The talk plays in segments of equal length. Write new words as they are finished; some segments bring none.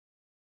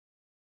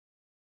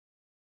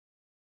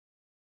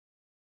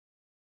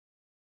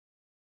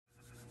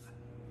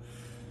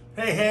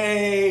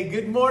Hey,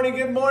 good morning,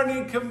 good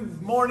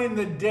morning,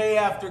 the day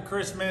after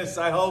Christmas.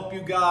 I hope you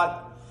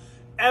got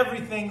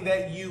everything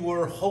that you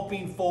were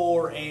hoping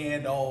for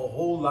and a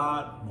whole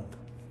lot more.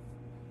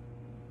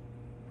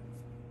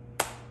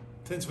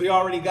 Since we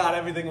already got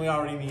everything we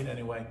already need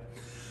anyway.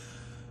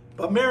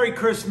 But Merry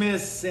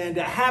Christmas and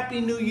a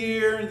Happy New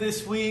Year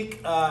this week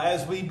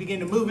as we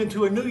begin to move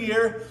into a new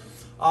year.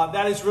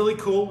 That is really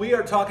cool. We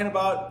are talking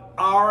about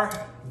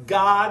our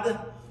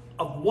God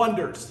of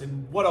wonders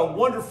and what a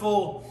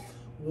wonderful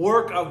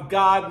work of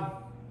God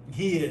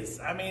He is.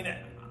 I mean,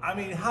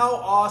 how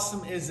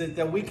awesome is it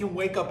that we can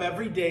wake up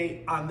every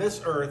day on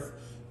this earth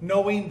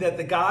knowing that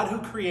the God who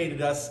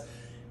created us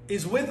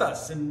is with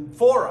us and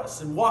for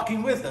us and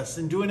walking with us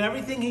and doing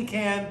everything He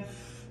can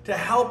to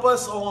help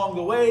us along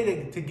the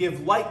way, to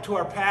give light to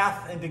our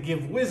path and to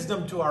give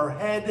wisdom to our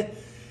head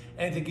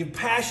and to give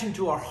passion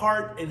to our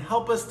heart and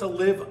help us to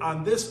live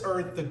on this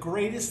earth the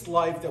greatest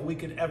life that we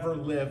could ever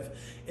live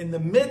in the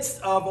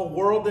midst of a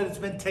world that has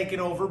been taken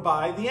over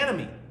by the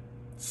enemy.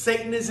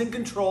 Satan is in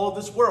control of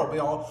this world.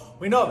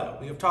 We know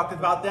that. We have talked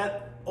about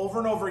that over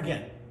and over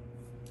again.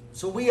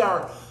 So we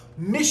are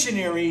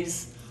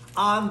missionaries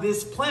on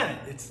this planet.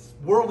 This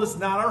world is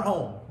not our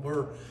home.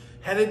 We're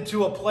headed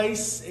to a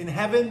place in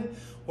heaven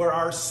where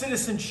our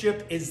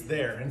citizenship is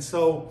there. And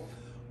so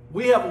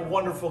we have a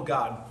wonderful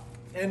God.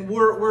 And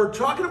we're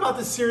talking about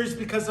this series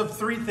because of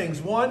three things.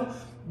 One,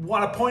 we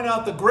want to point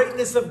out the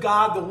greatness of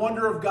God, the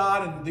wonder of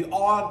God, and the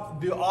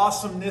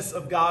awesomeness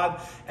of God.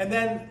 And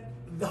then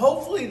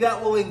hopefully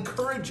that will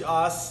encourage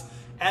us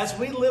as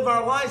we live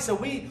our lives. So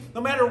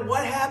no matter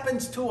what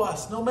happens to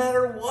us, no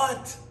matter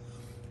what,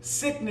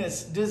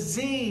 sickness,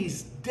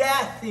 disease,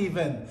 death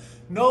even,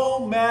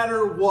 no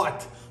matter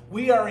what,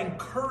 we are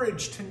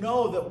encouraged to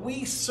know that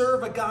we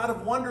serve a God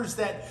of wonders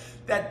that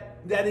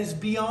is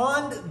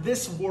beyond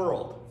this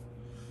world.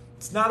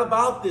 It's not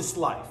about this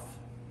life.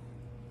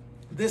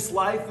 This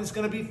life is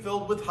going to be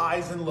filled with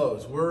highs and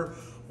lows.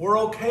 We're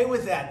okay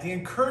with that. The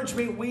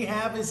encouragement we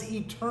have is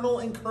eternal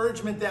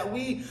encouragement that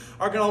we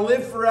are going to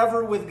live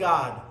forever with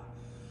God.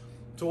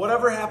 So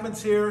whatever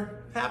happens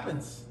here,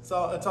 happens. It's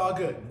all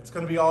good. It's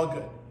going to be all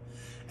good.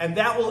 And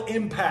that will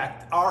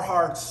impact our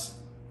hearts,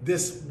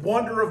 this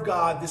wonder of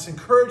God, this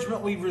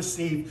encouragement we've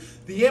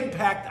received, the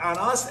impact on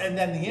us, and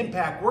then the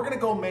impact we're going to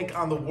go make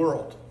on the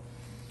world.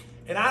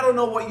 And I don't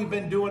know what you've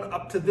been doing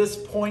up to this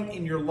point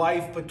in your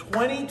life, but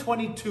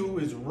 2022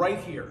 is right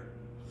here.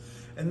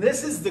 And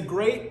this is the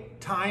great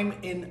time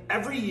in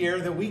every year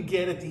that we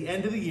get at the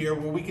end of the year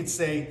where we could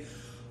say,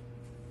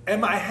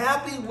 am I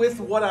happy with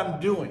what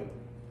I'm doing?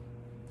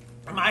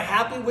 Am I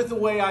happy with the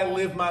way I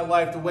live my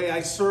life, the way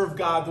I serve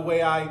God, the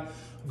way I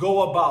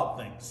go about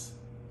things?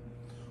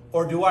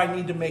 Or do I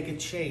need to make a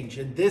change?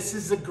 And this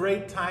is a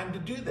great time to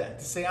do that,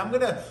 to say, I'm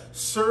going to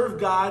serve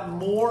God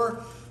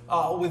more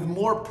with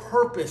more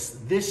purpose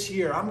this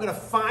year. I'm going to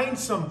find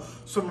some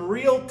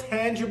real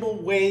tangible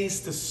ways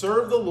to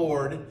serve the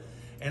Lord,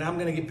 and I'm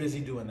going to get busy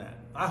doing that.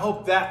 I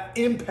hope that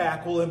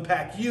impact will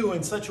impact you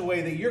in such a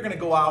way that you're going to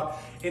go out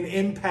and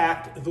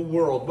impact the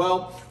world.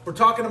 Well, we're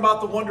talking about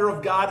the wonder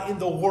of God in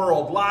the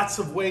world. Lots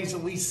of ways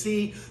that we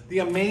see the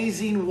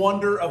amazing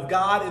wonder of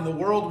God in the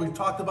world. We've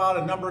talked about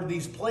a number of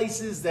these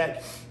places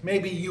that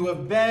maybe you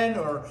have been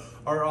or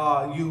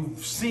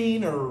you've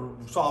seen or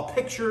saw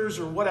pictures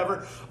or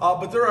whatever.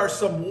 But there are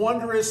some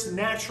wondrous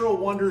natural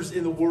wonders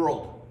in the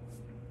world.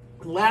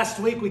 Last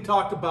week we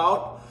talked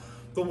about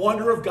the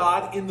wonder of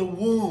God in the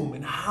womb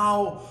and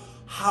how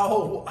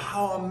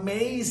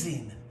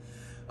amazing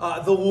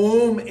the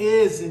womb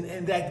is,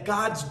 and that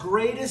God's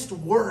greatest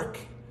work,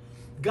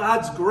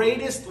 God's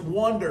greatest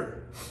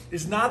wonder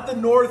is not the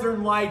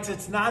Northern Lights.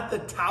 It's not the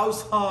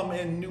Taos Hum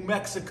in New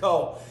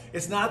Mexico.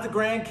 It's not the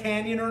Grand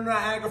Canyon or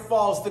Niagara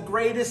Falls. The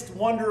greatest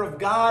wonder of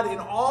God in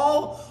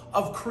all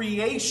of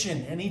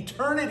creation and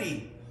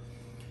eternity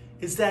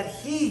is that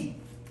He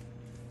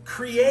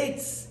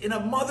creates in a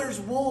mother's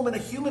womb, in a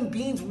human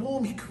being's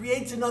womb, He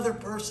creates another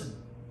person.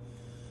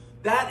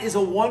 That is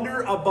a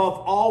wonder above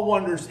all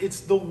wonders. It's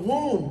the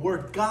womb where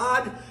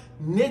God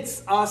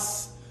knits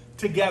us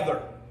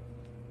together.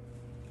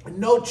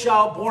 No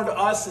child born to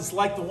us is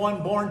like the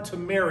one born to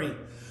Mary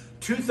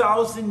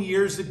 2,000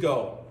 years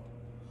ago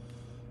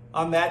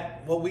on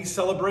that, what we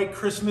celebrate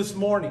Christmas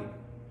morning,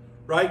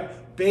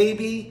 right?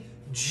 Baby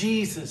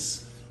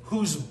Jesus,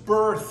 whose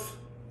birth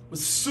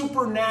was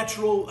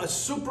supernatural, a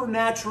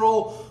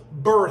supernatural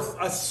birth,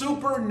 a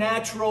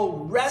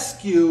supernatural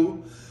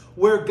rescue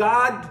where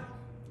God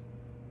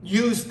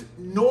used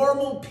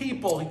normal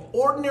people,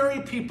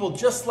 ordinary people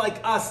just like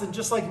us and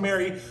just like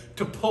Mary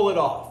to pull it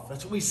off.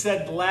 That's what we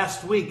said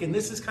last week. And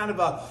this is kind of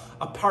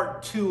a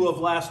part 2 of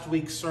last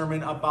week's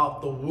sermon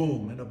about the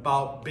womb and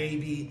about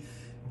baby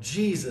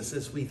Jesus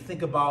as we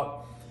think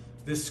about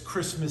this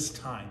Christmas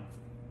time.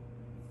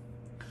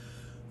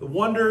 The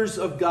wonders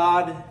of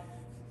God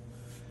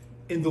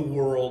in the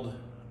world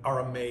are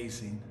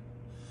amazing,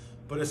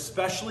 but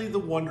especially the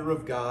wonder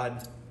of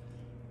God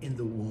in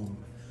the womb.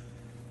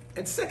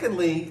 And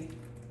secondly,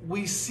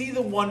 we see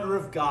the wonder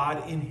of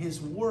God in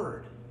His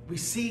Word. We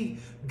see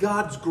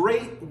God's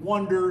great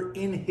wonder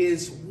in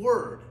his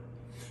word.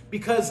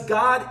 Because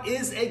God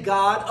is a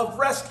God of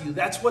rescue.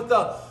 That's what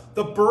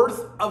the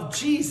birth of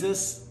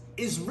Jesus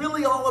is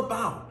really all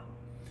about.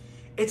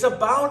 It's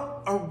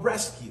about a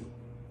rescue.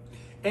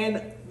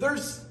 And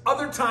there's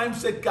other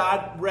times that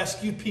God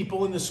rescued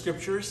people in the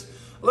scriptures.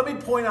 Let me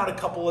point out a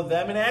couple of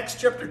them. In Acts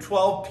chapter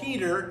 12,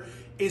 Peter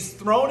is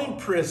thrown in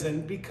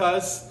prison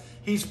because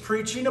he's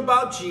preaching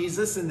about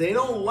Jesus and they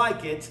don't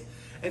like it.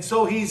 And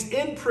so he's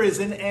in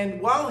prison. And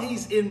while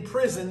he's in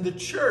prison, the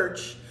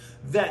church,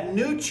 that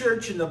new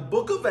church in the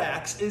book of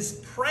Acts,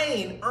 is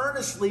praying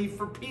earnestly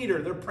for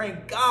Peter. They're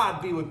praying,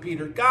 God be with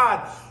Peter.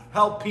 God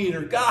help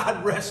Peter.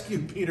 God rescue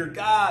Peter.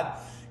 God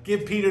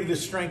give Peter the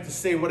strength to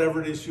say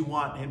whatever it is you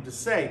want him to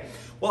say.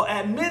 Well,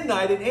 at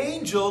midnight, an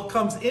angel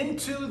comes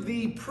into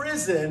the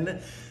prison,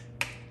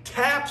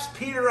 taps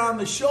Peter on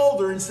the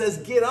shoulder and says,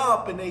 get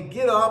up. And they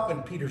get up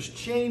and Peter's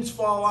chains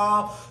fall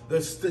off.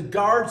 The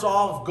guards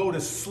all go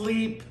to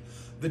sleep.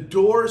 The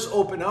doors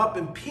open up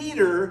and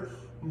Peter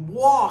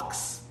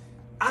walks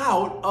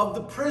out of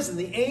the prison.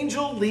 The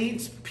angel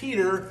leads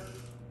Peter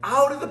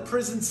out of the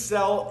prison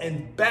cell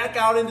and back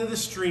out into the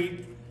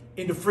street,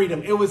 into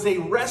freedom. It was a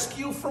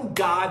rescue from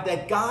God,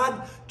 that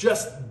God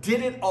just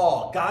did it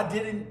all. God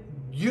didn't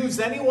use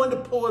anyone to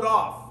pull it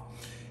off.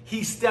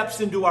 He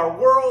steps into our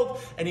world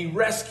and he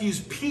rescues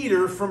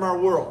Peter from our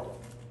world.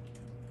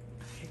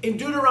 In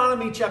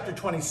Deuteronomy chapter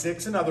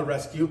 26, another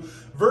rescue,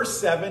 verse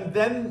 7,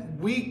 then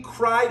we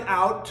cried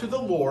out to the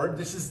Lord.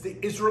 This is the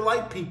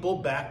Israelite people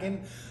back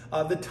in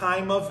the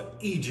time of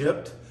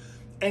Egypt,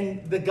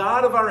 and the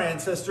God of our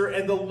ancestor,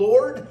 and the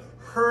Lord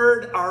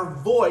heard our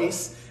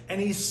voice,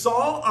 and he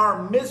saw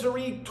our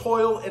misery,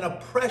 toil, and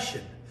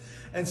oppression.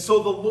 And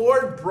so the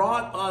Lord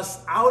brought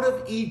us out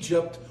of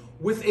Egypt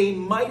with a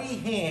mighty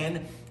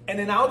hand and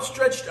an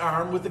outstretched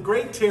arm, with a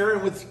great terror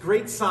and with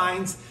great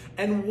signs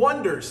and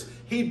wonders.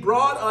 He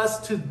brought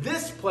us to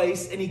this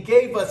place, and he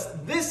gave us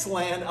this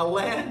land, a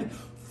land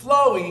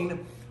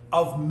flowing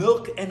of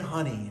milk and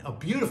honey, a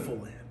beautiful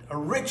land, a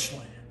rich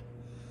land,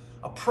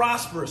 a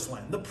prosperous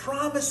land, the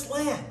promised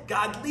land.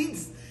 God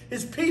leads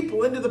his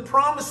people into the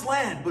promised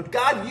land, but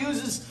God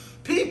uses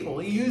people.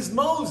 He used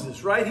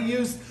Moses, right? He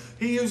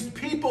used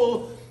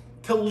people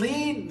to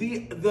lead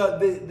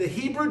the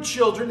Hebrew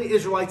children, the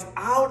Israelites,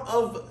 out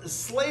of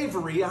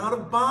slavery, out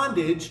of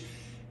bondage,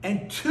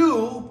 and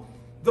to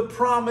the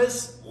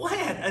promised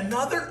land.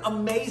 Another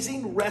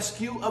amazing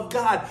rescue of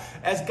God,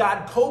 as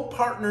God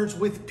co-partners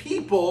with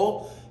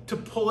people to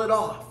pull it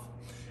off.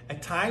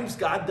 At times,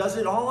 God does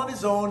it all on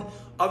his own.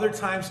 Other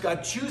times,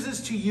 God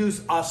chooses to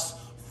use us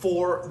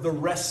for the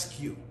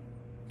rescue.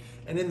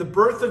 And in the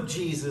birth of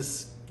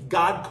Jesus,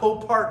 God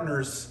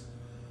co-partners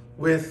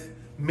with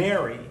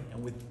Mary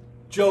and with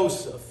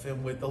Joseph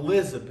and with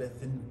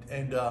Elizabeth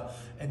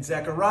and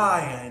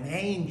Zechariah and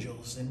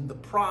angels and the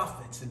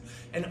prophets.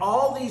 And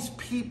all these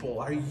people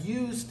are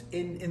used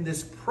in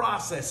this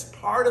process,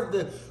 part of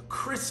the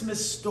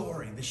Christmas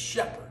story, the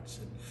shepherds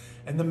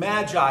and the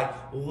Magi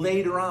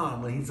later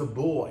on when he's a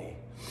boy.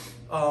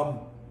 And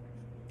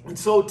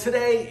so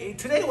today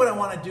what I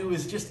want to do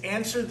is just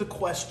answer the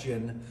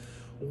question,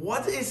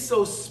 what is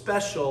so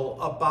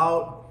special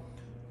about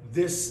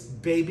this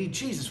baby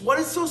Jesus? What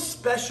is so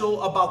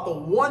special about the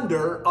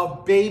wonder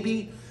of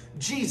baby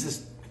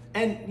Jesus?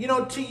 And,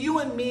 to you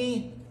and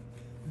me,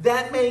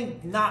 that may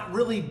not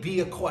really be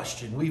a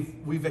question.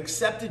 We've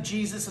accepted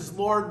Jesus as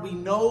Lord. We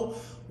know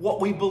what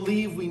we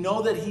believe. We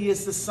know that he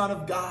is the Son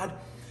of God.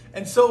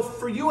 And so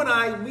for you and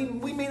I,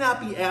 we may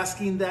not be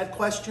asking that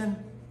question.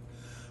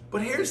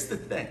 But here's the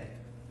thing.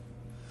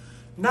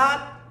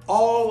 Not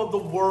all of the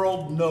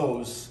world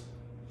knows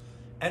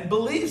and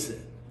believes it.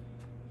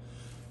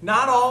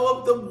 Not all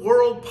of the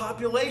world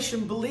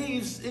population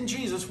believes in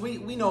Jesus.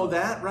 We know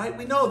that, right?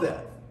 We know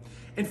that.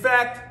 In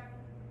fact,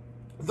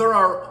 there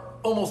are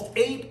almost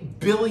 8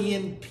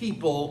 billion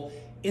people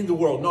in the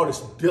world. Notice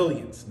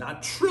billions,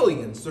 not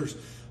trillions. There's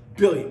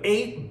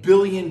 8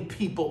 billion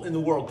people in the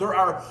world. There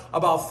are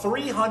about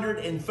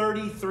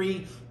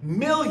 333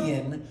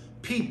 million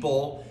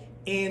people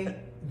in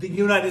the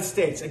United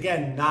States.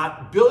 Again,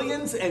 not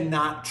billions and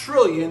not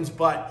trillions,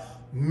 but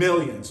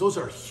millions. Those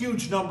are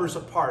huge numbers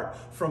apart,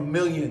 from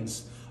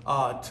millions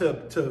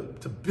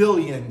to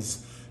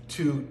billions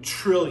to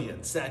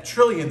trillions. That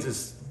trillions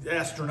is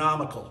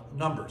astronomical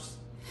numbers.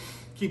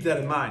 Keep that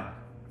in mind.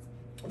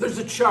 There's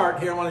a chart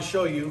here I want to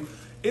show you.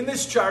 In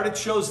this chart, it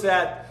shows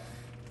that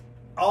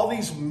all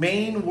these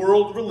main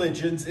world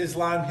religions,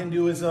 Islam,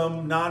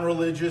 Hinduism,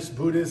 non-religious,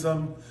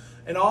 Buddhism,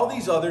 and all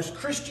these others,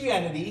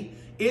 Christianity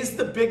is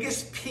the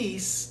biggest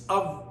piece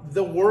of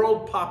the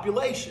world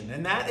population.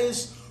 And that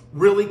is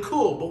really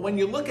cool. But when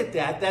you look at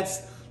that,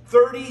 that's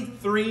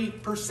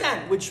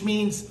 33%, which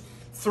means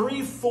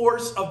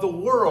 3/4 of the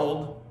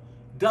world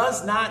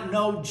does not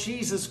know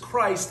Jesus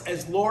Christ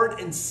as Lord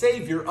and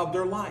Savior of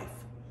their life.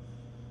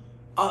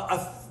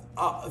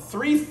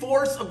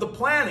 3/4 of the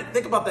planet.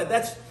 Think about that.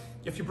 That's,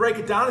 if you break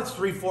it down, it's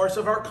 3/4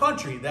 of our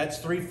country. That's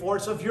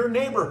 3/4 of your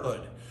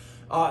neighborhood.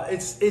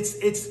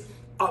 It's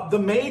the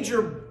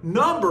major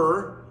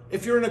number,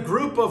 if you're in a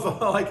group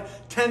of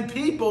like 10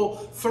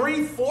 people,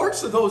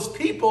 3/4 of those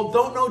people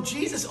don't know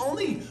Jesus.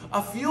 Only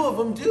a few of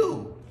them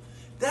do.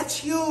 That's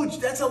huge.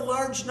 That's a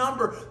large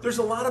number. There's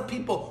a lot of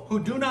people who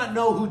do not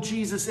know who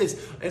Jesus is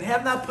and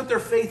have not put their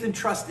faith and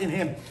trust in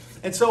him.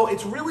 And so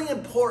it's really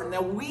important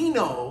that we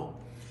know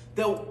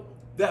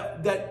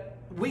that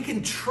we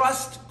can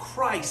trust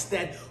Christ,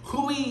 that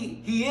who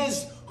he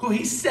is, who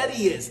he said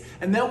he is,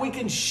 and that we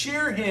can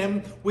share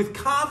him with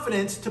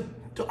confidence to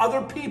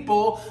other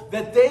people,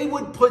 that they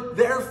would put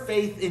their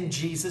faith in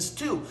Jesus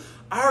too.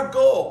 Our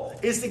goal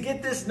is to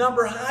get this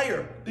number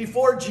higher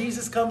before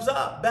Jesus comes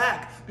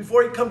back,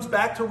 before he comes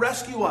back to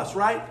rescue us,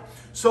 right?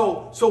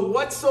 So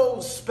what's so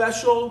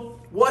special?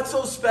 What's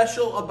so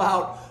special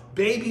about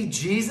baby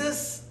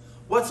Jesus?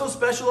 What's so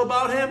special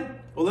about him?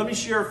 Well, let me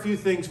share a few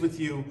things with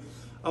you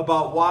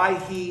about why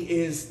he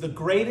is the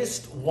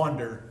greatest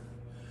wonder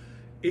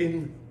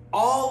in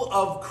all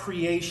of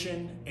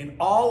creation, in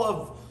all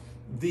of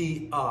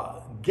the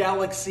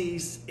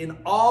galaxies, in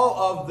all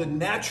of the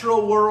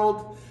natural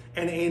world,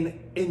 and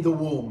in the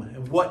womb.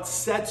 And what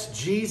sets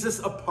Jesus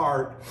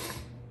apart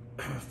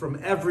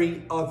from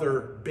every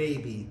other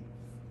baby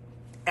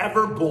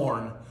ever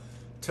born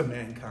to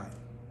mankind.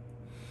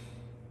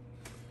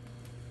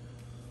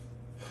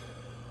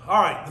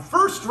 All right, the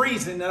first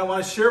reason that I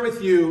want to share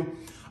with you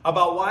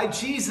about why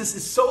Jesus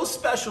is so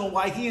special,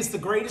 why he is the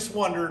greatest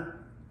wonder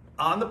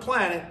on the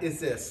planet, is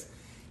this.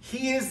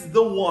 He is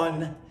the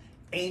one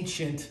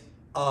Ancient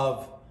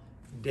of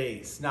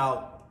Days.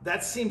 Now,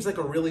 that seems like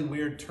a really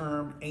weird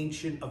term,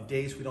 Ancient of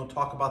Days. We don't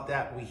talk about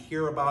that. We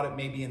hear about it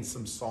maybe in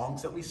some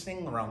songs that we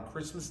sing around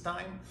Christmas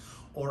time,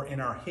 or in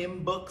our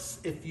hymn books,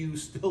 if you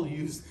still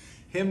use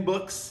hymn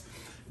books.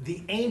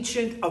 The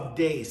Ancient of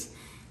Days.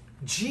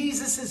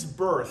 Jesus'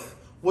 birth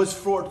was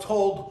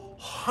foretold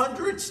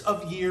hundreds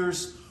of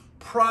years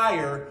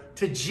prior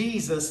to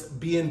Jesus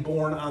being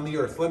born on the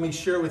earth. Let me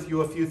share with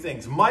you a few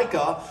things.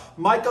 Micah,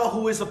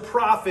 who is a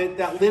prophet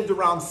that lived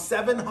around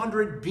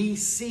 700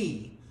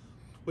 BC,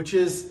 which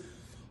is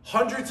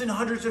hundreds and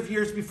hundreds of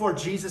years before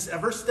Jesus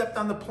ever stepped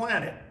on the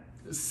planet,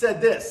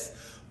 said this: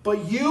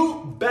 "But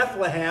you,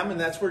 Bethlehem," and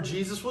that's where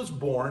Jesus was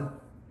born,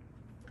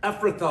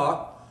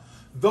 "Ephrathah,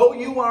 though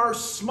you are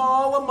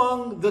small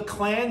among the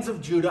clans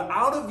of Judah,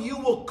 out of you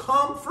will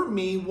come for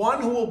me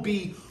one who will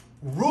be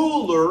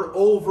ruler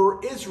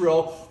over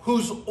Israel,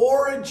 whose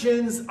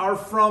origins are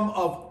from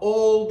of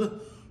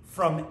old,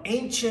 from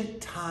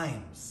ancient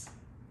times."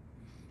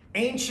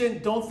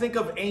 Ancient, don't think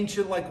of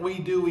ancient like we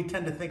do. We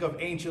tend to think of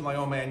ancient like,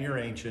 oh man, you're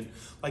ancient.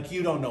 Like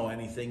you don't know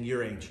anything.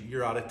 You're ancient.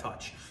 You're out of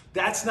touch.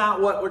 That's not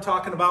what we're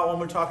talking about when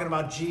we're talking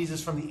about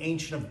Jesus from the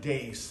Ancient of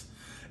Days.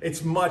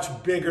 It's much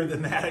bigger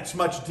than that. It's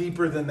much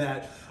deeper than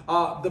that.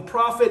 The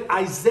prophet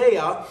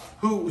Isaiah,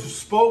 who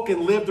spoke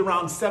and lived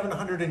around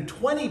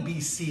 720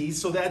 BC,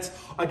 so that's,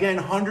 again,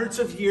 hundreds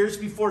of years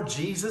before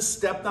Jesus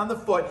stepped on the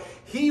foot,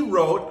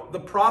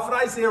 the prophet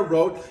Isaiah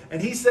wrote,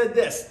 and he said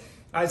this.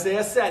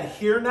 Isaiah said,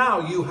 "Hear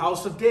now, you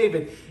house of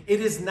David, it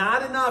is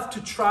not enough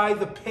to try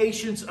the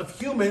patience of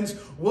humans.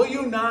 Will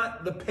you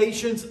not the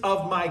patience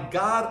of my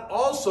God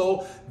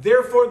also?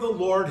 Therefore the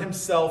Lord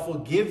himself will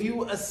give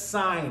you a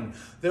sign.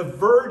 The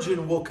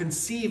virgin will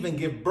conceive and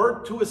give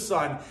birth to a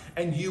son,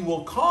 and you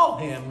will call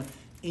him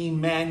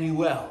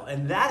Emmanuel."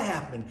 And that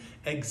happened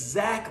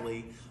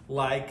exactly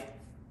like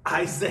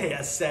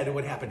Isaiah said it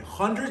would happen.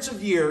 Hundreds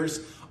of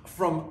years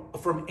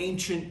from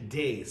ancient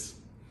days.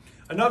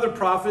 Another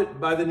prophet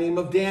by the name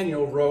of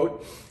Daniel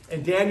wrote,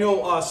 and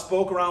Daniel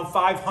spoke around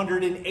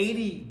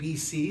 580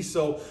 BC,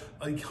 so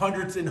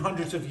hundreds and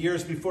hundreds of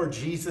years before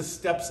Jesus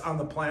steps on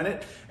the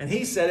planet. And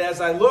he said, "As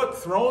I looked,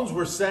 thrones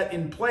were set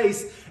in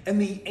place,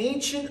 and the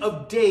Ancient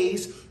of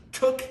Days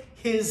took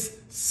his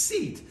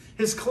seat.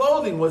 His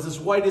clothing was as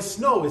white as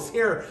snow. His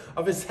hair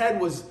of his head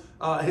was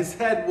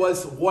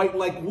white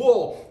like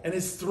wool, and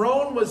his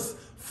throne was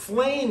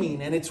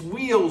flaming, and its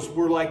wheels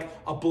were like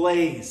a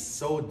blaze."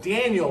 So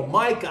Daniel,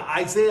 Micah,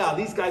 Isaiah,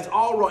 these guys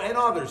all wrote, and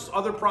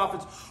other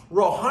prophets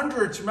wrote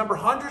hundreds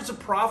of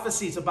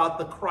prophecies about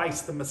the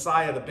Christ, the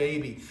Messiah, the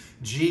baby,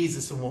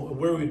 Jesus, and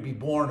where we'd be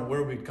born and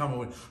where we'd come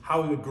and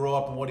how he would grow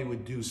up and what he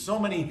would do. So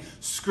many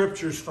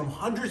scriptures from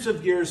hundreds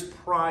of years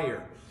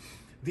prior.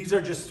 These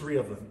are just three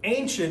of them.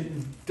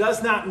 Ancient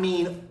does not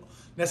mean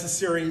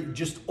necessarily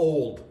just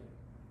old,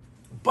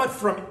 but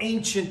from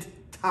ancient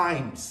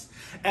times.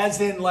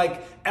 As in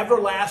like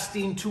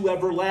everlasting to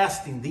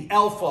everlasting, the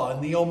Alpha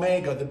and the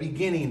Omega, the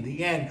beginning,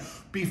 the end,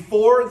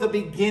 before the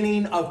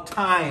beginning of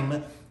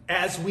time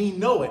as we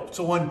know it.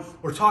 So when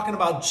we're talking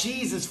about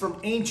Jesus from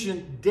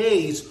ancient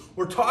days,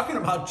 we're talking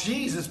about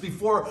Jesus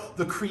before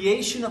the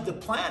creation of the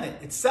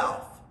planet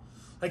itself.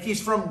 Like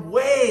he's from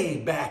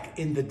way back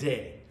in the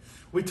day.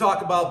 We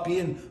talk about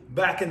being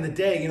back in the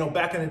day,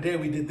 back in the day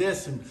we did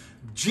this, and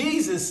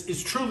Jesus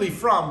is truly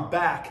from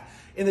back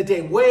in the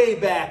day, way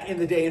back in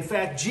the day. In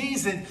fact,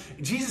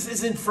 Jesus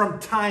isn't from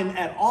time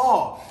at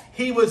all.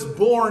 He was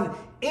born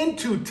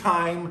into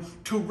time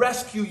to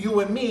rescue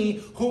you and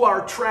me who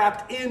are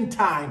trapped in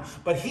time.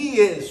 But he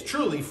is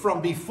truly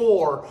from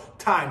before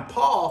time.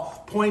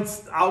 Paul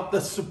points out the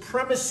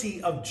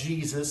supremacy of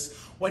Jesus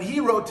when he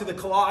wrote to the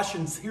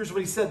Colossians. Here's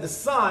what he said: the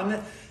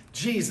Son,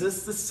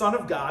 Jesus, the Son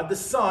of God, the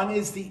Son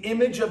is the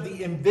image of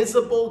the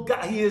invisible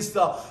God. He is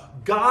the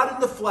God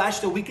in the flesh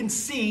that we can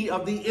see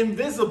of the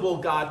invisible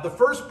God, the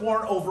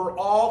firstborn over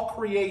all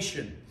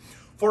creation.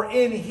 For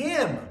in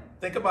him,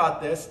 think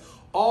about this,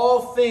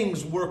 all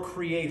things were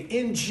created.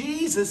 In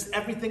Jesus,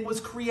 everything was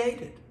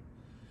created.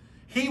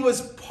 He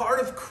was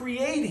part of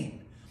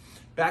creating.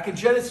 Back in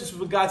Genesis,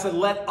 when God said,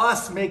 let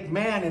us make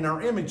man in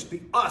our image,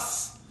 the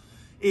us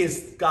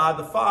is God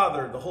the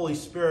Father, the Holy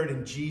Spirit,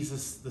 and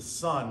Jesus the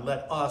Son.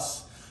 Let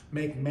us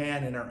make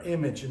man in our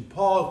image. And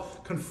Paul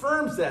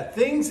confirms that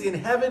things in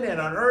heaven and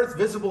on earth,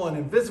 visible and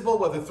invisible,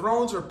 whether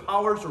thrones or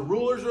powers or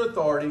rulers or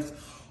authorities,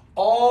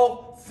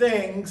 all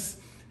things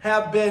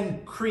have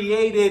been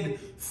created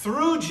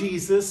through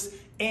Jesus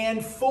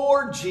and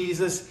for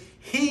Jesus.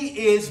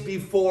 He is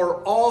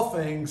before all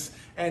things,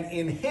 and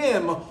in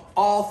him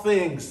all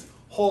things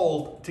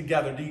hold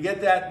together. Do you get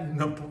that?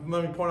 No,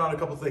 let me point out a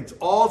couple things.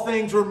 All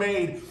things were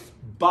made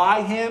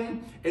by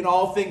him, and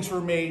all things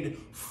were made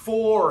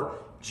for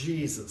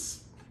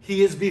Jesus.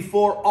 He is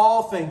before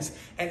all things,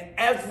 and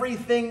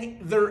everything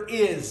there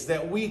is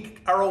that we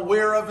are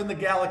aware of in the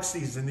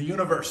galaxies, in the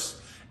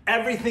universe,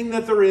 everything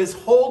that there is,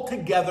 hold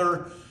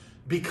together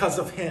because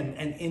of him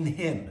and in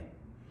him.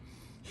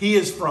 He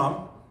is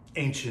from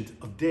Ancient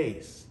of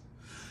Days.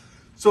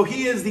 So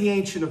he is the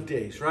Ancient of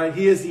Days, right?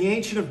 He is the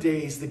Ancient of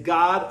Days, the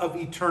God of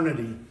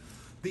eternity,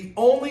 the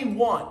only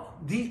one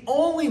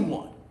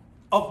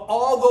of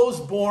all those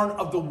born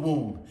of the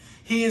womb.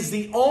 He is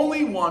the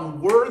only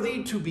one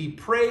worthy to be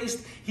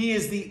praised. He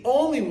is the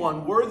only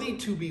one worthy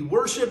to be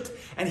worshiped.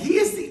 And he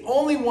is the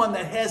only one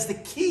that has the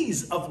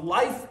keys of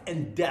life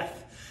and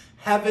death,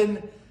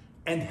 heaven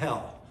and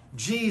hell.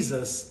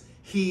 Jesus,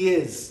 he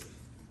is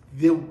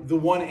the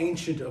one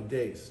Ancient of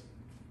Days.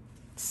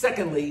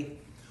 Secondly,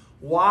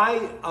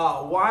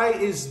 why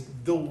is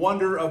the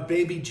wonder of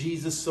baby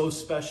Jesus so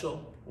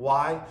special?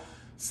 Why?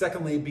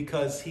 Secondly,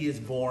 because he is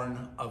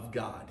born of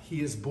God.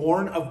 He is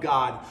born of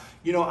God.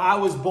 You know, I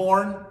was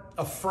born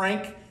of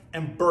Frank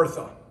and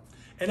Bertha.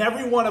 And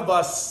every one of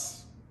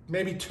us,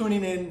 maybe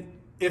tuning in,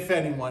 if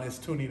anyone is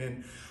tuning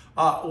in,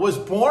 was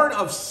born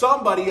of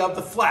somebody of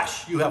the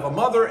flesh. You have a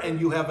mother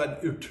and you have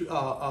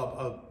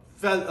a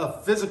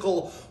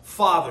physical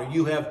father.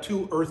 You have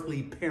two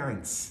earthly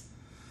parents.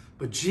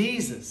 But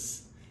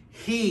Jesus,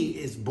 he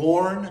is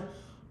born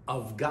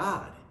of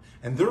God.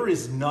 And there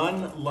is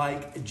none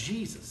like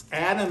Jesus.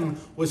 Adam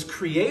was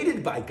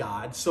created by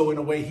God, so in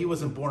a way he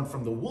wasn't born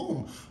from the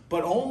womb.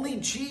 But only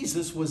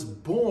Jesus was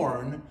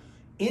born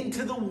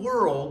into the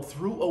world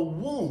through a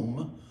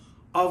womb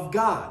of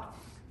God.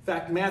 In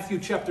fact, Matthew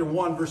chapter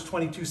 1, verse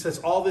 22 says,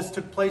 all this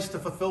took place to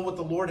fulfill what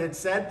the Lord had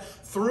said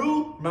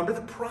through, remember,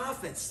 the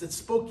prophets that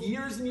spoke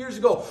years and years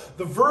ago.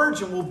 The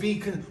virgin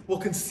will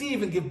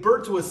conceive and give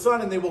birth to a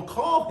son, and they will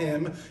call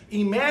him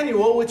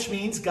Emmanuel, which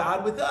means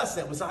God with us.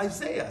 That was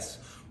Isaiah's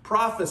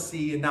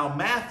prophecy. And now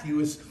Matthew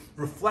is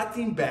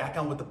reflecting back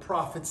on what the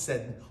prophets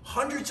said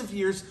hundreds of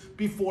years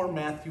before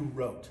Matthew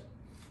wrote.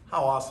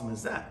 How awesome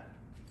is that?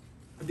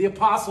 The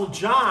Apostle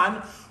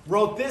John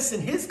wrote this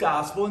in his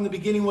gospel. In the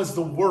beginning was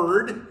the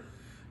Word.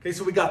 Okay,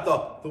 so we got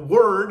the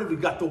Word.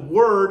 We've got the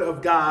Word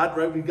of God,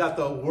 right? We've got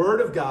the Word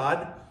of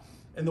God.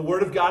 And the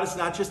Word of God is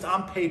not just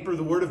on paper.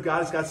 The Word of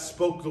God is God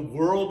spoke the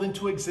world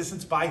into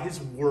existence by his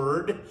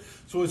Word.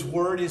 So his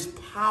Word is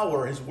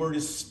power. His Word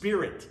is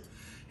spirit.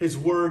 His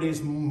Word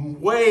is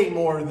way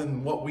more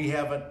than what we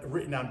have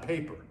written on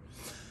paper.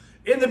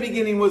 In the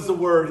beginning was the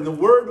Word, and the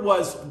Word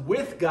was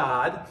with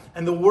God,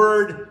 and the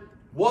Word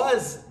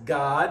was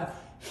God.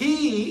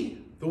 He,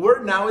 the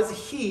word now is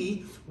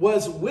he,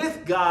 was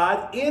with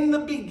God in the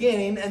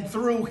beginning, and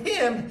through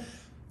him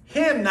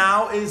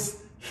now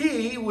is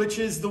he, which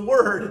is the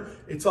Word.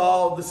 It's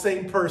all the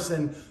same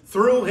person.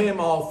 Through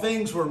him all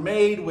things were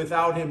made.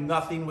 Without him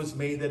nothing was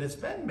made that has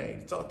been made.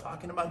 It's all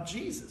talking about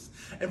Jesus.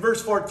 In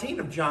verse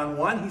 14 of John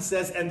 1, he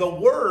says, and the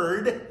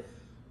Word,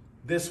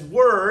 this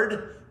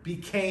Word,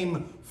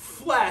 became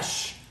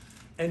flesh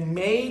and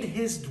made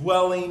his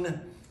dwelling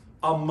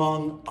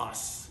among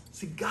us.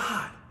 See,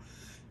 God,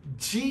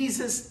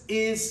 Jesus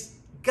is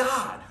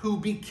God who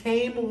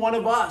became one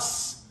of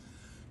us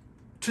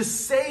to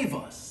save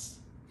us.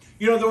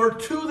 You know, there were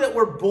two that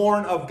were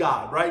born of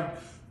God, right?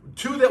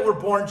 Two that were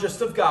born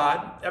just of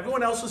God.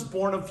 Everyone else was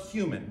born of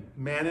human,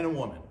 man and a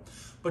woman.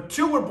 But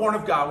two were born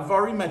of God. We've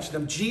already mentioned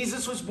them.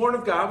 Jesus was born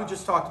of God, we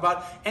just talked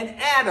about, and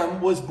Adam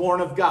was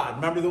born of God.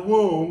 Remember, the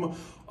womb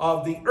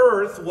of the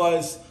earth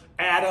was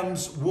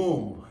Adam's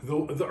womb.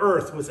 The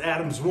earth was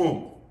Adam's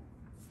womb.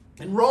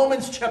 In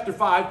Romans chapter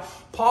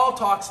 5, Paul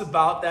talks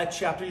about that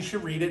chapter, you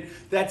should read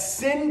it, that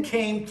sin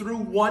came through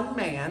one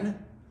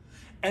man,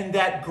 and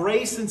that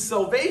grace and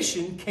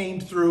salvation came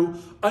through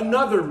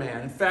another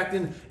man. In fact,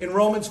 in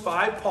Romans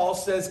 5, Paul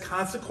says,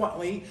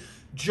 consequently,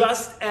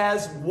 just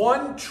as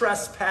one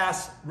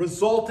trespass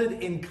resulted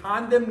in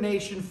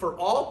condemnation for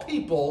all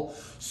people,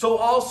 so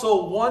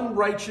also one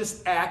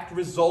righteous act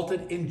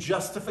resulted in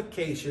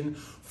justification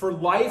for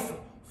life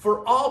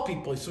for all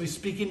people. So he's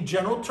speaking in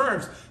general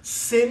terms.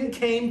 Sin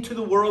came to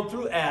the world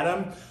through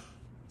Adam.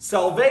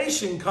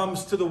 Salvation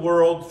comes to the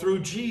world through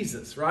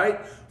Jesus,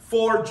 right?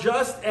 For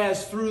just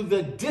as through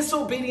the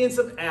disobedience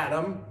of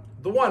Adam,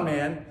 the one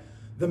man,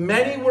 the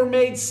many were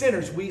made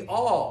sinners, we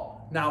all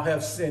now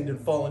have sinned and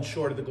fallen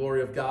short of the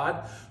glory of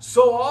God,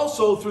 so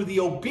also through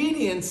the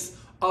obedience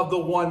of the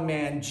one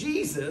man,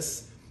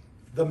 Jesus,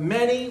 the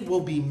many will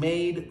be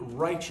made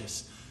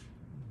righteous.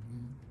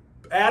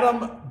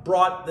 Adam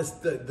brought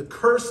the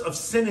curse of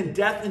sin and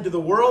death into the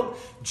world.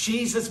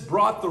 Jesus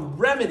brought the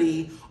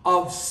remedy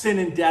of sin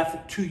and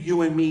death to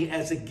you and me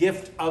as a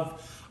gift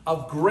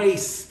of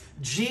grace.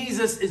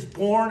 Jesus is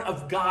born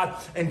of God,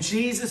 and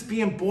Jesus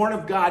being born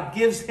of God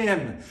gives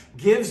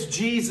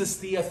Jesus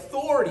the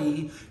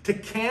authority to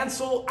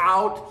cancel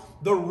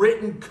out the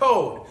written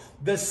code,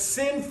 the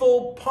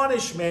sinful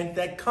punishment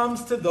that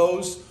comes to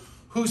those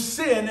who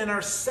sin and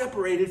are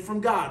separated from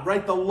God,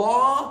 right? The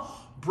law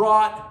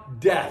brought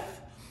death.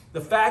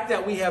 The fact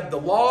that we have the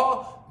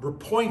law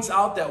points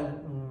out that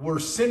we're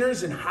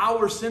sinners and how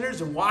we're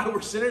sinners and why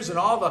we're sinners and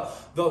all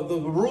the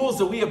rules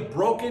that we have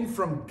broken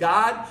from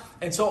God.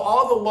 And so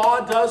all the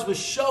law does was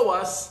show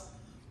us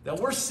that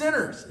we're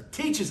sinners. It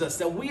teaches us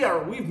that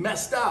we've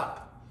messed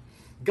up.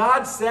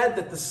 God said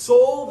that the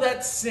soul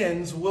that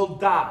sins will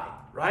die,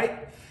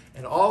 right?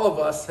 And all of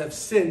us have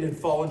sinned and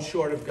fallen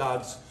short of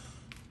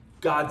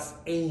God's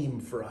aim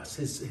for us,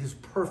 his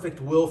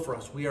perfect will for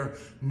us. We are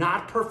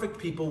not perfect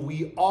people.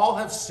 We all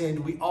have sinned.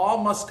 We all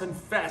must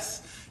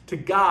confess to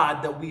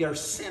God that we are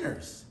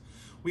sinners.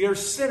 We are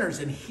sinners,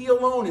 and he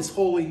alone is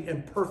holy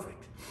and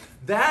perfect.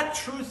 That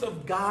truth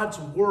of God's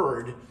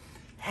word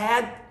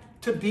had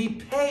to be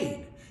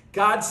paid.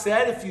 God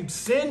said, if you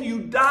sin, you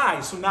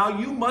die. So now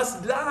you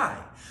must die.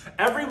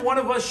 Every one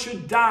of us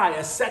should die,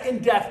 a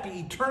second death,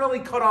 be eternally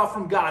cut off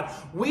from God.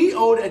 We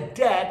owed a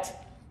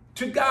debt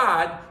to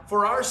God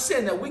for our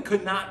sin that we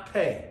could not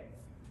pay.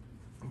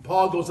 And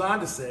Paul goes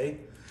on to say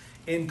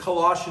in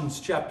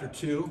Colossians chapter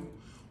 2,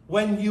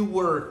 when you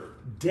were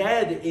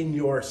dead in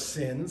your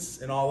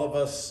sins, and all of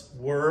us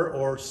were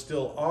or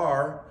still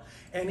are,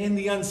 and in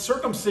the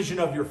uncircumcision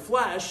of your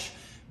flesh,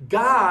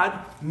 God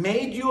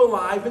made you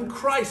alive in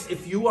Christ.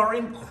 If you are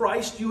in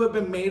Christ, you have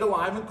been made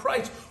alive in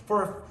Christ.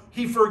 For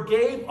he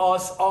forgave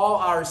us all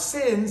our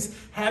sins,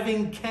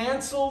 having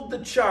canceled the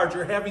charge,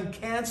 or having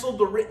canceled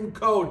the written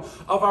code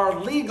of our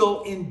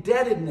legal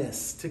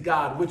indebtedness to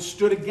God, which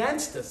stood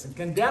against us and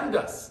condemned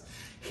us.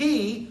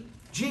 He,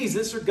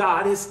 Jesus or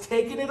God, has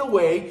taken it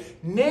away,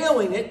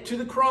 nailing it to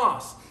the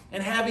cross.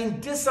 And having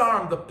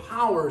disarmed the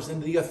powers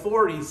and the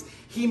authorities,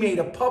 he made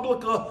a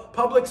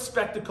public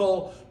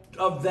spectacle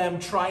of them,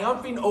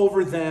 triumphing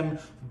over them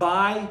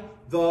by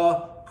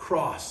the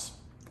cross.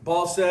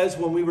 Paul says,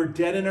 when we were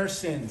dead in our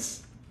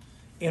sins,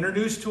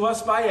 introduced to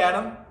us by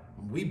Adam,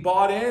 we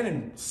bought in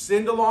and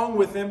sinned along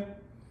with him,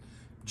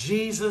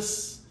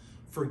 Jesus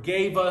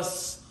forgave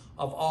us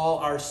of all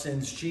our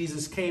sins.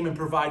 Jesus came and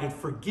provided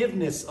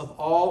forgiveness of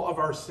all of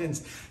our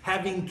sins,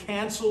 having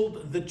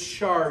canceled the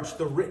charge,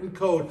 the written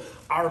code,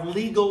 our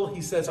legal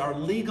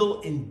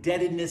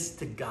indebtedness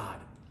to God.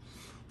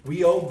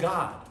 We owe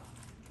God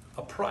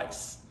a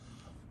price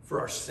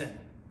for our sin.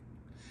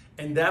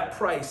 And that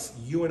price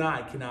you and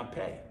I cannot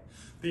pay.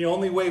 The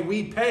only way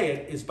we pay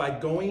it is by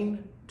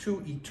going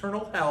to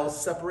eternal hell,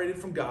 separated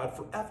from God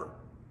forever.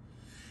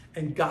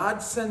 And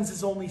God sends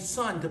his only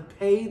son to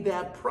pay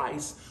that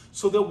price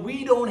so that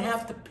we don't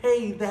have to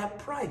pay that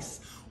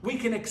price. We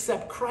can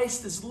accept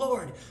Christ as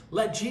Lord.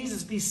 Let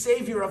Jesus be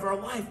Savior of our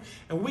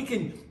life. And we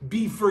can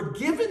be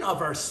forgiven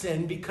of our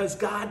sin because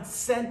God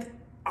sent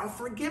our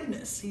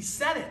forgiveness. He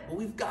sent it. But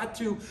we've got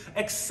to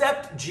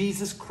accept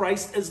Jesus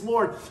Christ as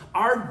Lord.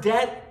 Our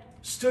debt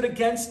stood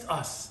against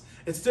us.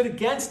 It stood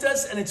against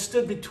us, and it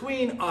stood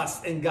between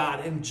us and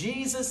God. And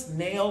Jesus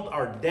nailed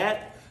our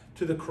debt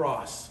to the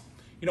cross.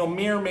 You know,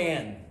 mere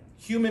man,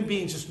 human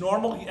beings, just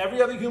normal,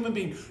 every other human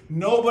being,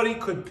 nobody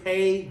could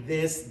pay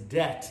this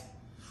debt.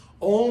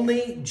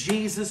 Only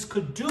Jesus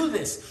could do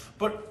this.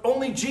 But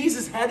only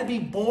Jesus had to be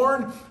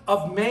born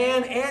of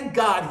man and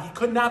God. He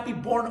could not be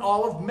born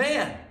all of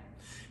man.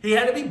 He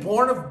had to be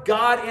born of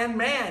God and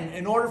man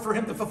in order for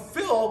him to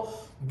fulfill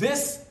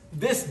this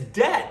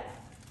debt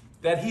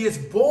that he is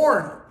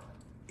born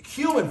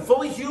human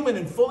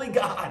and fully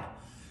God.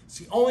 It's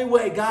the only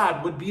way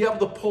God would be able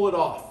to pull it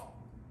off.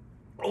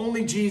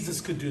 Only Jesus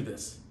could do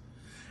this.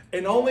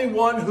 And only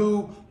one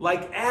who,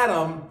 like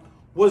Adam,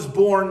 was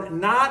born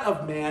not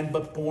of man,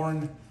 but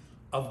born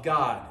of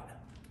God.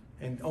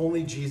 And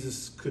only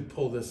Jesus could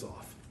pull this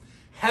off.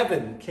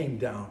 Heaven came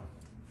down.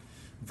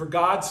 For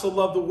God so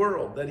loved the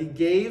world that he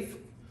gave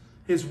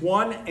his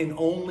one and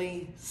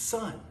only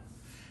Son.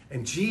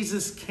 And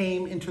Jesus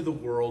came into the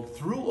world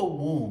through a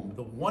womb,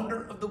 the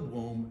wonder of the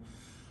womb.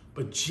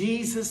 But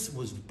Jesus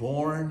was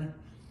born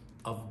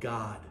of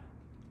God.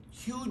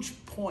 Huge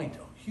point,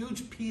 a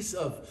huge piece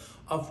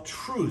of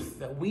truth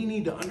that we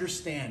need to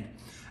understand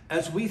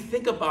as we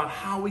think about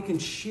how we can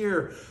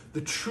share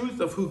the truth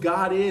of who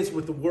God is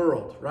with the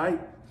world, right?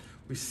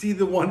 We see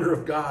the wonder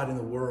of God in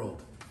the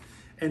world.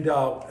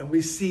 And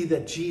we see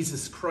that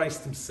Jesus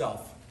Christ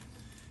himself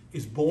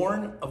is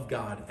born of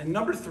God. And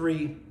number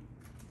 3,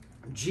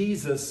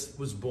 Jesus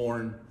was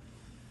born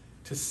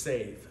to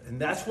save. And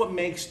that's what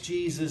makes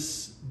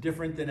Jesus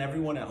different than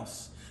everyone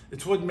else.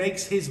 It's what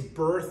makes his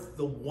birth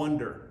the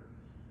wonder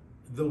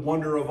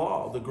of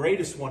all, the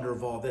greatest wonder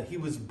of all, that he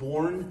was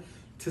born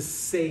to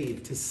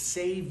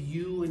save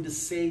you and to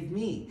save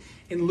me.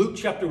 In Luke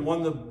chapter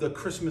 1, the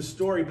Christmas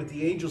story, but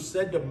the angel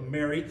said to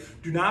Mary,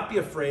 "Do not be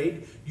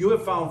afraid. You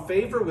have found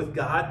favor with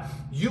God.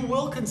 You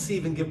will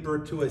conceive and give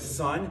birth to a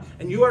son,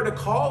 and you are to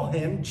call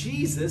him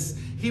Jesus.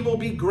 He will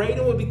be great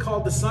and will be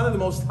called the Son of the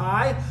Most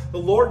High. The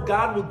Lord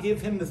God will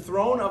give him the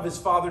throne of his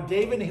father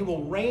David, and he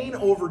will reign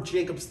over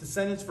Jacob's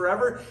descendants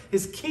forever.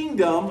 His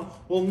kingdom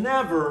will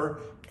never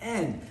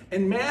end."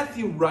 And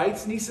Matthew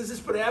writes, and he says this,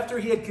 "But after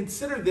he had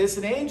considered this,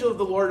 an angel of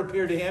the Lord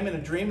appeared to him in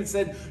a dream and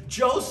said,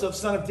 'Joseph,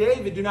 son of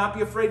David, do not be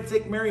afraid to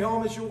take Mary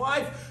home as your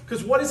wife,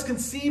 because what is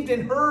conceived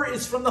in her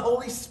is from the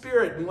Holy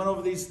Spirit.'" We went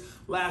over these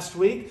last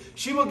week.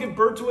 "She will give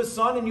birth to a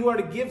son, and you are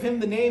to give him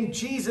the name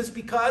Jesus,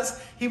 because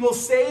he will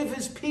save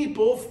his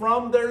people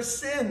from their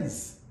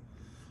sins."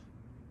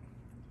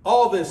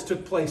 All this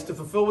took place to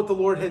fulfill what the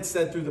Lord had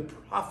said through the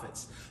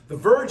prophets. "The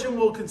virgin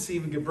will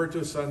conceive and give birth to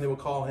a son. They will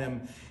call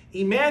him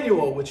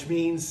Emmanuel," which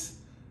means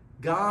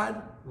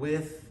God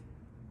with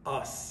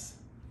us.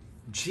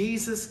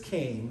 Jesus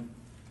came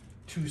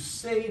to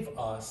save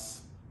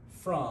us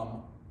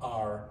from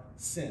our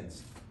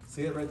sins.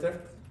 See it right there?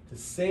 To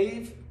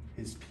save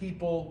his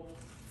people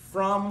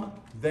from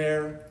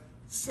their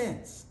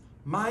sins.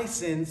 My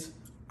sins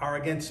are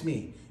against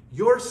me.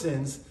 Your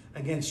sins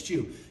against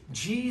you.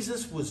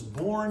 Jesus was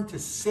born to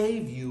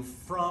save you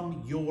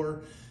from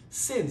your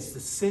sins. The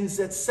sins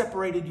that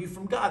separated you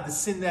from God, the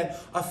sin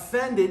that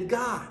offended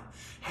God,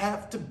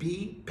 have to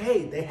be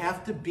paid. They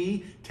have to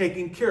be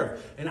taken care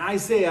of. In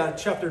Isaiah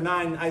chapter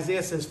 9,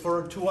 Isaiah says,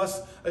 "For to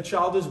us a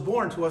child is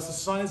born, to us a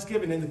son is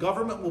given, and the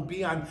government will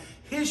be on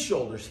his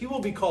shoulders. He will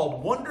be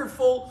called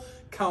Wonderful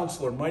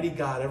Counselor, Mighty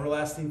God,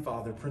 Everlasting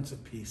Father, Prince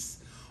of Peace.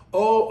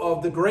 Oh,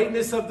 of the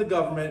greatness of the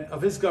government,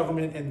 of his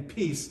government and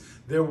peace,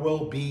 there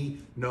will be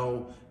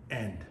no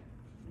end."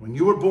 When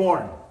you were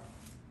born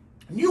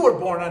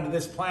onto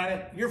this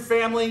planet, your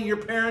family, your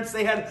parents,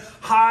 they had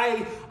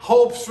high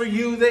hopes for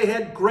you. They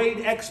had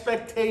great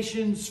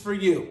expectations for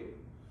you.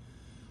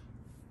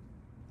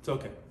 It's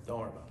okay. Don't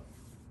worry about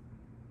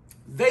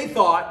it. They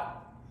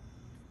thought,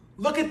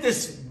 look at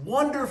this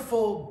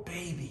wonderful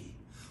baby.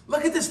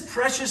 Look at this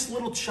precious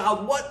little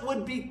child. What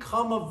would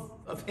become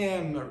of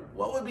him, or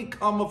what would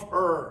become of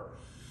her?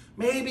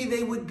 Maybe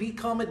they would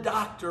become a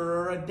doctor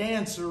or a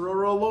dancer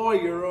or a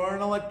lawyer or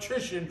an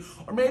electrician,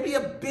 or maybe a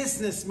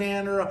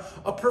businessman or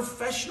a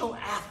professional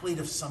athlete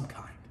of some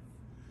kind.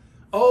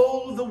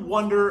 Oh, the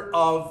wonder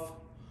of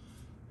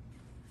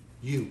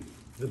you,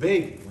 the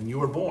baby, when you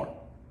were born.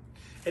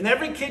 And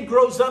every kid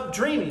grows up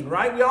dreaming,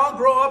 right? We all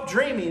grow up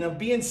dreaming of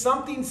being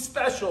something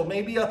special,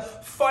 maybe a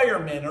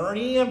fireman or an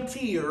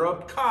EMT or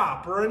a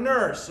cop or a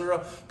nurse or a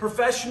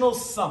professional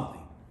something.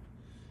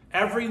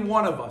 Every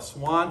one of us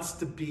wants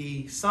to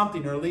be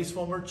something, or at least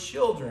when we're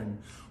children,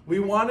 we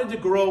wanted to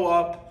grow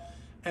up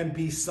and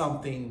be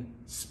something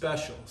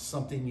special,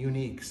 something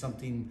unique,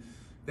 something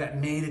that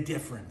made a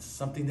difference,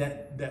 something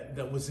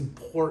that was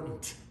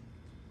important,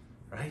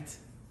 right?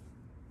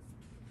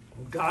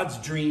 God's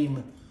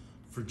dream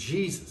for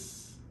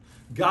Jesus.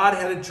 God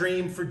had a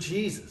dream for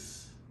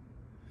Jesus.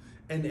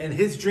 And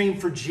his dream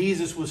for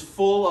Jesus was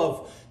full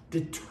of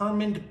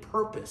determined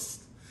purpose.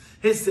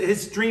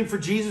 His dream for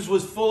Jesus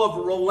was full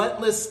of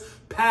relentless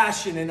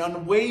passion and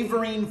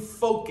unwavering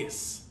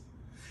focus.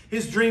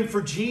 His dream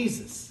for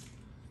Jesus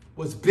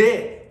was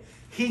big.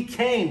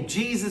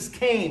 Jesus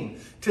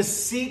came to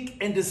seek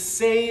and to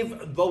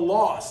save the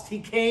lost. He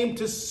came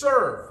to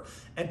serve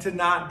and to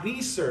not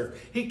be served.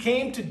 He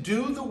came to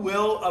do the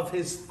will of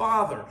his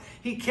Father.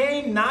 He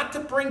came not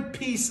to bring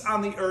peace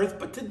on the earth,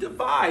 but to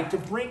divide, to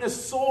bring a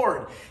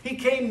sword. He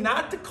came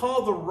not to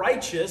call the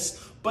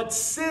righteous, but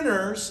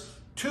sinners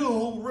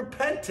to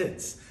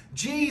repentance.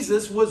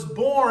 Jesus was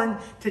born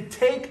to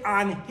take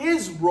on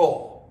his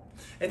role.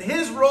 And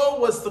his role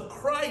was the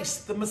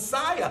Christ, the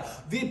Messiah,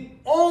 the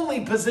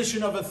only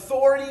position of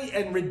authority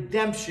and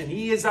redemption.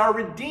 He is our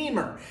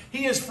Redeemer.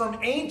 He is from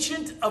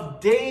Ancient of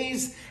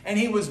Days, and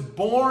he was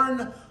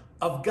born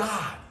of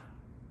God.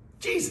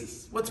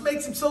 Jesus, what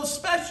makes him so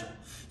special?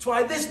 That's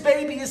why this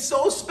baby is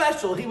so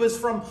special. He was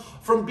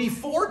from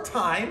before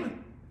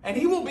time, and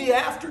he will be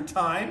after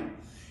time.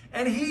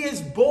 And he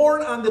is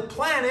born on the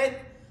planet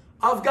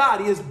of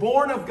God. He is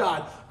born of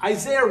God.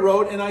 Isaiah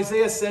wrote, and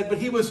Isaiah said, but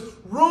he was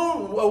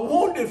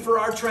wounded for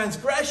our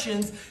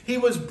transgressions. He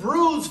was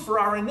bruised for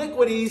our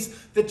iniquities.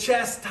 The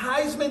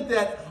chastisement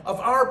that of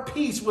our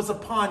peace was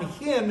upon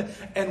him,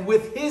 and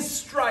with his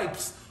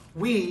stripes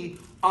we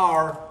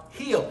are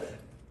healed.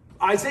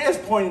 Isaiah is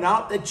pointing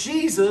out that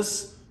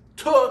Jesus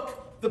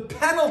took the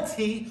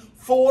penalty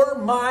for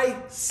my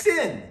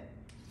sin.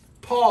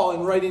 Paul,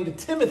 in writing to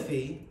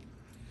Timothy,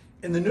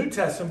 in the New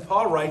Testament,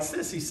 Paul writes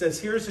this. He says,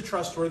 here's a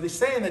trustworthy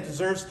saying that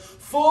deserves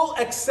full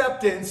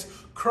acceptance.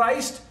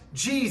 Christ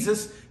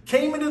Jesus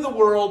came into the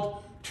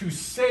world to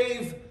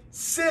save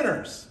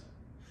sinners.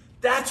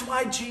 That's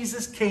why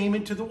Jesus came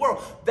into the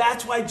world.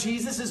 That's why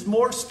Jesus is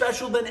more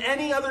special than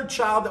any other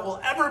child that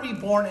will ever be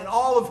born in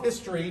all of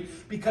history,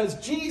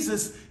 because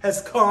Jesus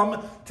has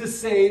come to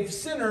save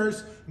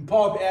sinners. And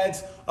Paul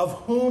adds,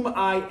 of whom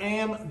I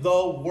am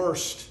the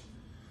worst.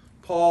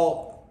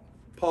 Paul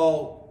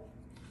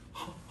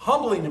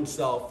humbling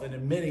himself and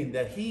admitting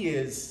that he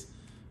is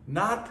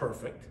not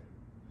perfect,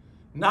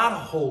 not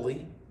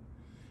holy.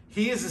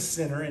 He is a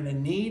sinner and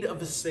in need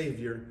of a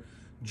Savior,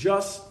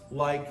 just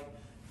like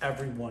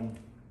everyone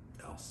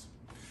else.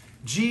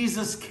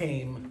 Jesus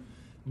came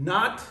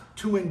not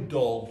to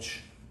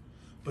indulge,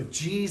 but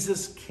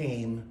Jesus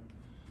came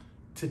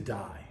to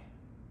die.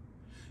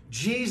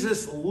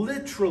 Jesus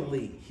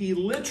literally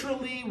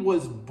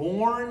was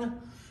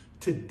born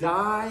to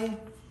die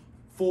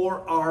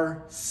for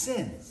our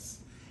sins.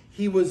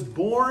 He was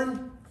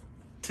born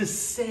to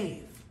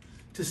save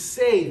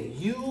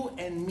you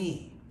and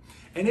me.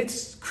 And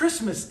it's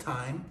Christmas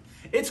time.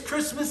 It's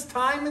Christmas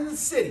time in the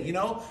city. You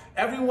know,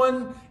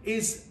 everyone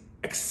is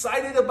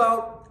excited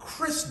about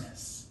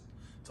Christmas.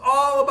 It's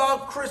all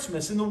about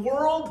Christmas. And the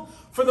world,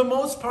 for the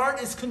most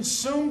part, is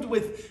consumed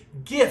with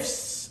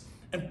gifts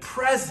and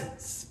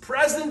presents.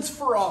 Presents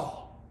for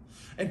all.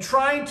 And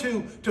trying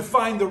to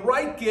find the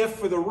right gift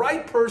for the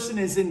right person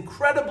is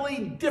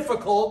incredibly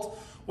difficult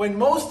when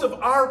most of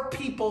our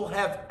people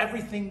have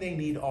everything they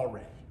need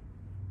already.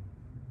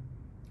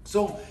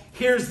 So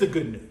here's the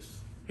good news.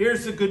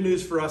 Here's the good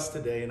news for us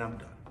today, and I'm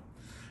done.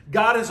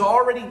 God has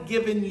already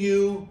given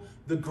you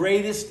the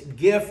greatest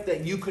gift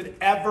that you could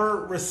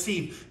ever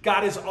receive.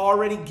 God has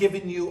already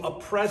given you a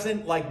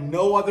present like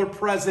no other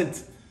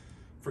present.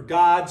 For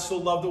God so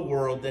loved the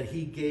world that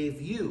he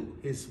gave you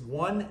his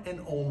one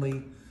and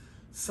only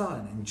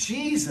Son. And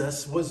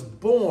Jesus was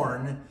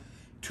born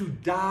to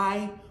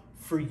die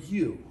for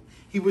you.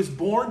 He was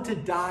born to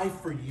die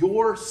for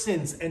your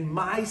sins and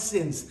my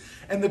sins.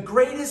 And the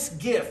greatest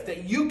gift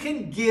that you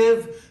can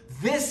give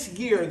this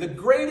year, the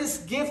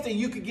greatest gift that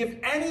you could give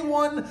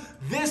anyone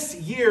this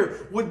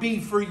year, would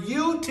be for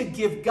you to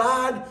give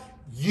God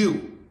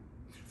you.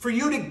 For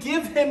you to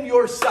give him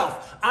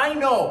yourself. I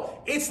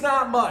know it's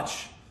not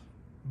much,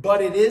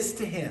 but it is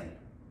to him.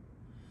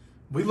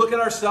 We look at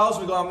ourselves,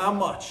 we go, I'm not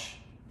much.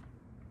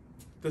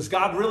 Does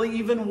God really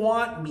even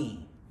want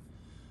me?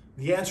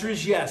 The answer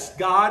is yes.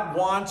 God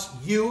wants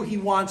you. He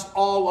wants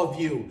all of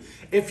you.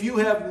 If you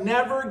have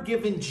never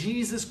given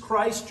Jesus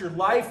Christ your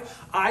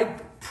life, I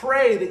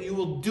pray that you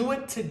will do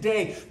it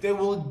today.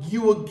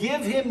 You will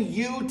give him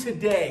you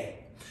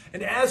today.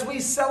 And as we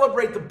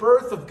celebrate the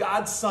birth of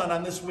God's Son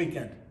on this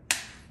weekend,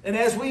 and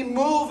as we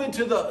move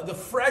into the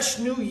fresh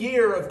new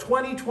year of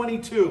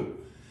 2022,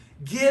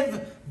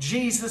 give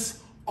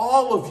Jesus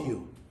all of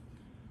you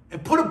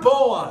and put a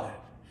bow on it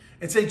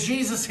and say,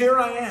 Jesus, here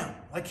I am.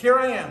 Like, here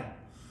I am.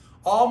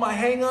 All my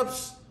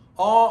hang-ups,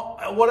 all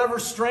whatever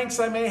strengths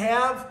I may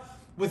have,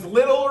 with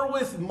little or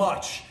with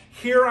much,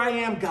 here I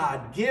am,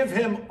 God. Give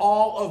him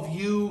all of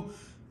you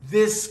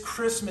this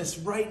Christmas,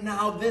 right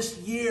now, this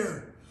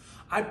year.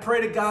 I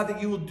pray to God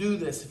that you will do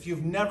this if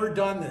you've never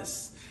done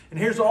this. And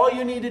here's all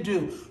you need to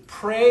do.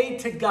 Pray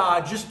to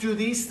God. Just do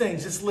these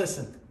things. Just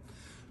listen.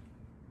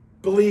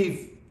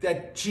 Believe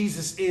that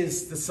Jesus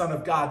is the Son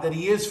of God, that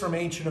he is from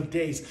Ancient of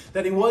Days,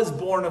 that he was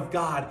born of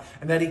God,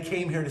 and that he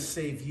came here to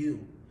save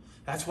you.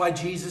 That's why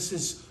Jesus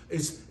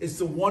is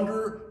the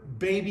wonder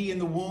baby in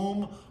the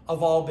womb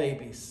of all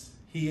babies.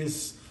 He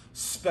is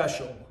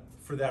special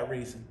for that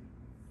reason.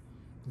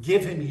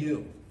 Give him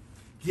you.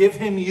 Give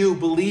him you.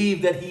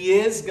 Believe that he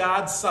is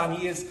God's Son.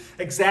 He is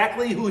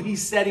exactly who he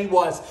said he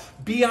was.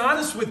 Be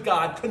honest with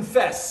God.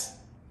 Confess.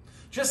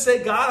 Just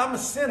say, God, I'm a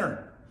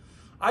sinner.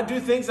 I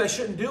do things I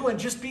shouldn't do, and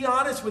just be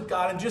honest with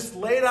God and just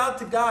lay it out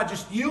to God.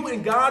 Just you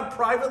and God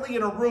privately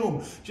in a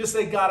room. Just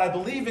say, God, I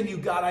believe in you.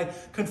 God, I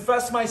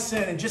confess my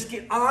sin, and just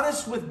get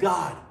honest with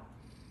God.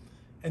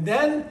 And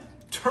then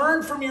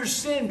turn from your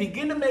sin.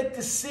 Begin to make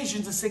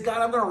decisions and say, God,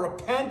 I'm going to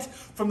repent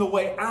from the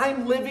way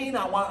I'm living.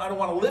 I don't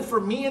want to live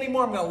for me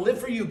anymore. I'm going to live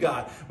for you,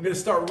 God. I'm going to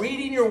start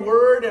reading your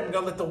word, and I'm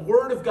going to let the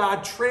word of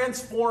God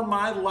transform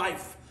my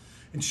life.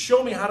 And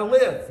show me how to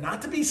live,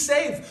 not to be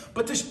saved,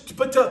 but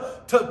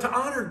to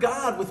honor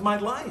God with my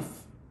life.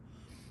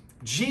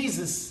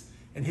 Jesus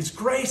and his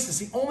grace is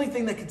the only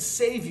thing that could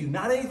save you,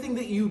 not anything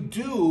that you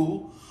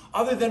do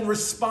other than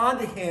respond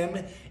to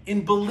him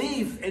in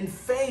belief and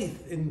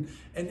faith. And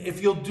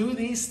if you'll do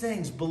these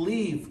things,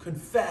 believe,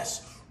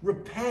 confess,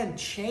 repent,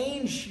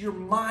 change your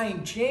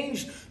mind,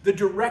 change the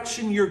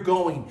direction you're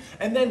going,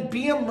 and then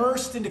be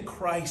immersed into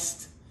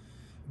Christ.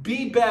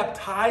 Be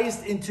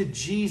baptized into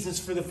Jesus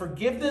for the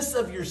forgiveness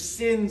of your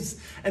sins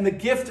and the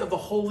gift of the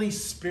Holy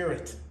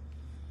Spirit.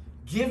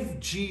 Give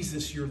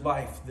Jesus your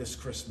life this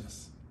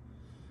Christmas.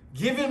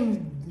 Give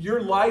him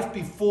your life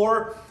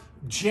before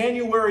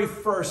January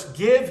 1st.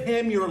 Give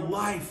him your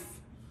life.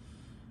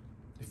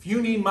 If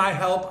you need my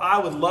help, I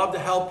would love to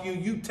help you.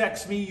 You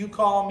text me, you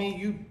call me,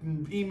 you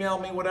email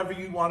me, whatever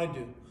you want to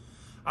do.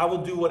 I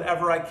will do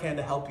whatever I can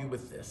to help you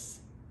with this.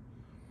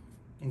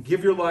 And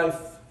give your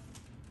life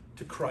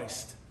to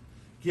Christ.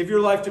 Give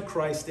your life to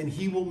Christ, and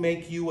he will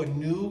make you a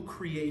new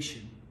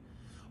creation.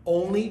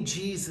 Only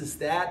Jesus,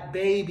 that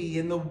baby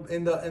in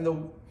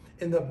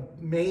the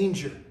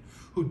manger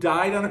who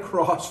died on a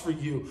cross for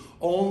you,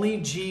 only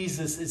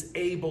Jesus is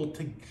able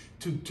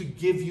to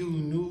give you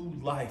new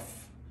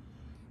life.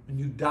 And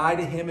you die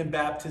to him in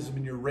baptism,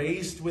 and you're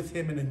raised with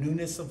him in a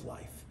newness of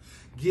life.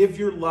 Give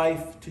your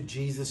life to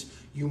Jesus.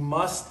 You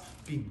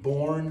must be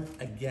born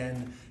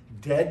again,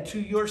 dead to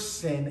your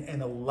sin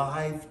and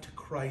alive to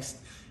Christ,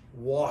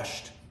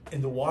 washed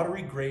in the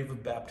watery grave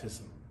of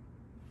baptism.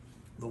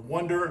 The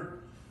wonder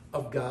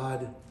of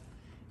God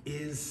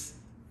is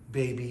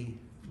baby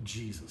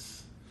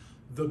Jesus.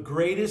 The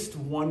greatest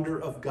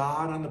wonder of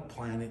God on the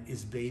planet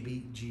is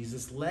baby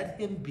Jesus. Let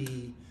him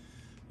be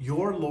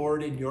your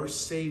Lord and your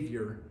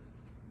Savior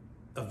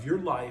of your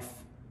life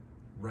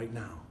right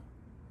now.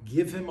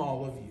 Give him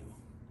all of you.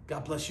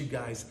 God bless you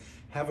guys.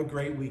 Have a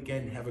great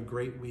weekend. Have a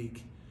great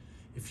week.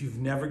 If you've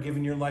never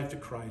given your life to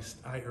Christ,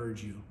 I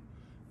urge you,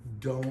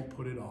 don't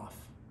put it off.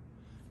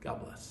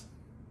 God bless.